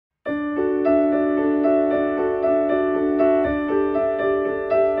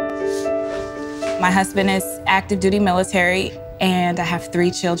My husband is active duty military, and I have 3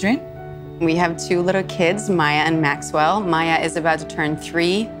 children. We have 2 little kids, Maya and Maxwell. Maya is about to turn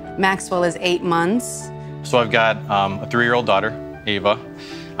 3. Maxwell is 8 months. So I've got a 3-year-old daughter, Ava.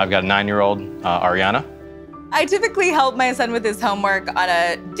 I've got a 9-year-old, Ariana. I typically help my son with his homework on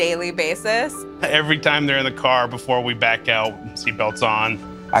a daily basis. Every time they're in the car before we back out, seatbelts on.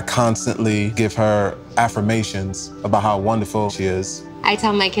 I constantly give her affirmations about how wonderful she is. I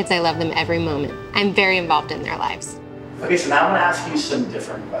tell my kids I love them every moment. I'm very involved in their lives. Okay, so now I'm gonna ask you some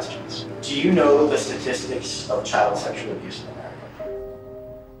different questions. Do you know the statistics of child sexual abuse in America?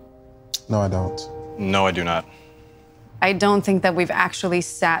 No, I don't. No, I do not. I don't think that we've actually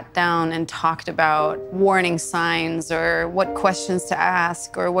sat down and talked about warning signs or what questions to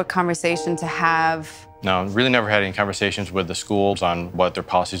ask or what conversation to have. No, really never had any conversations with the schools on what their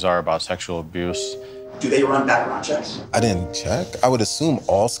policies are about sexual abuse. Do they run background checks? I didn't check. I would assume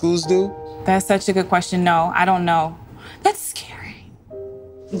all schools do. That's such a good question. No, I don't know. That's scary.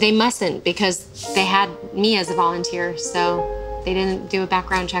 They mustn't because they had me as a volunteer, so they didn't do a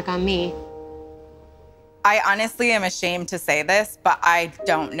background check on me. I honestly am ashamed to say this, but I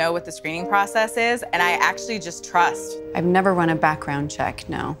don't know what the screening process is, and I actually just trust. I've never run a background check,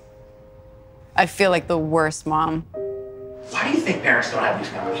 no. I feel like the worst mom. Why do you think parents don't have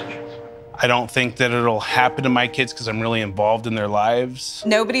these conversations? I don't think that it'll happen to my kids because I'm really involved in their lives.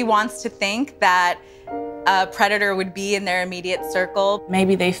 Nobody wants to think that a predator would be in their immediate circle.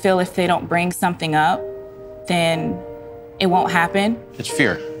 Maybe they feel if they don't bring something up, then it won't happen. It's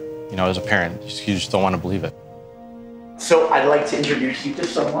fear. You know, as a parent, you just don't want to believe it. So I'd like to introduce you to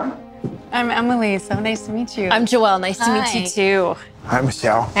someone. I'm Emily, so nice to meet you. I'm Joelle, nice to meet you too. Hi,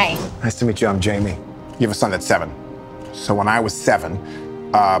 Michelle. Hi. Nice to meet you, I'm Jamie. You have a son that's 7. So when I was 7,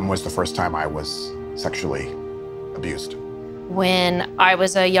 was the first time I was sexually abused. When I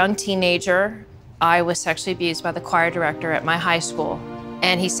was a young teenager, I was sexually abused by the choir director at my high school,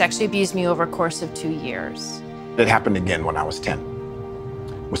 and he sexually abused me over a course of 2 years. It happened again when I was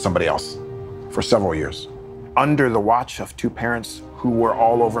 10 with somebody else for several years, under the watch of 2 parents who were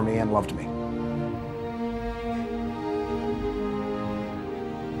all over me and loved me.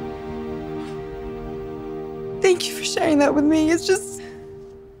 Thank you for sharing that with me. It's just,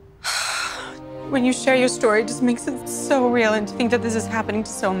 when you share your story, it just makes it so real, and to think that this is happening to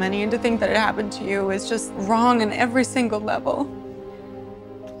so many and to think that it happened to you is just wrong on every single level.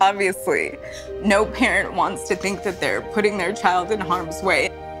 Obviously, no parent wants to think that they're putting their child in harm's way.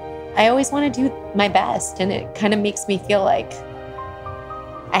 I always want to do my best, and it kind of makes me feel like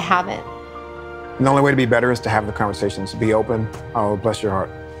I haven't. And the only way to be better is to have the conversations, be open. Oh, bless your heart.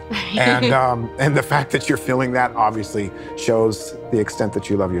 And the fact that you're feeling that obviously shows the extent that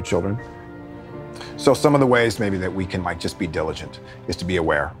you love your children. So some of the ways maybe that we can just be diligent is to be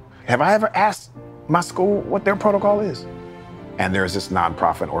aware. Have I ever asked my school what their protocol is? And there's this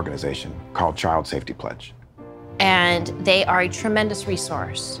nonprofit organization called Child Safety Pledge. And they are a tremendous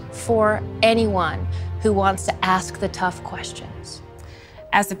resource for anyone who wants to ask the tough questions.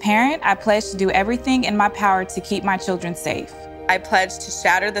 As a parent, I pledge to do everything in my power to keep my children safe. I pledge to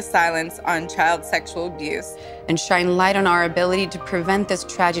shatter the silence on child sexual abuse And shine light on our ability to prevent this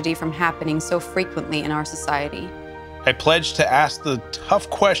tragedy from happening so frequently in our society. I pledge to ask the tough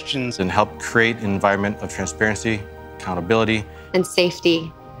questions And help create an environment of transparency, accountability, And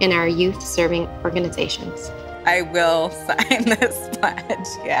safety in our youth-serving organizations. I will sign this pledge,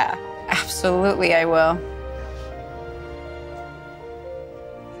 yeah. Absolutely, I will.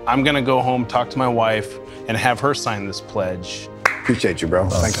 I'm gonna go home, talk to my wife, and have her sign this pledge. Appreciate you, bro.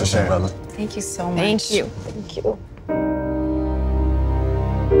 Thanks for sharing. Thank you so much. Thank you. Thank you.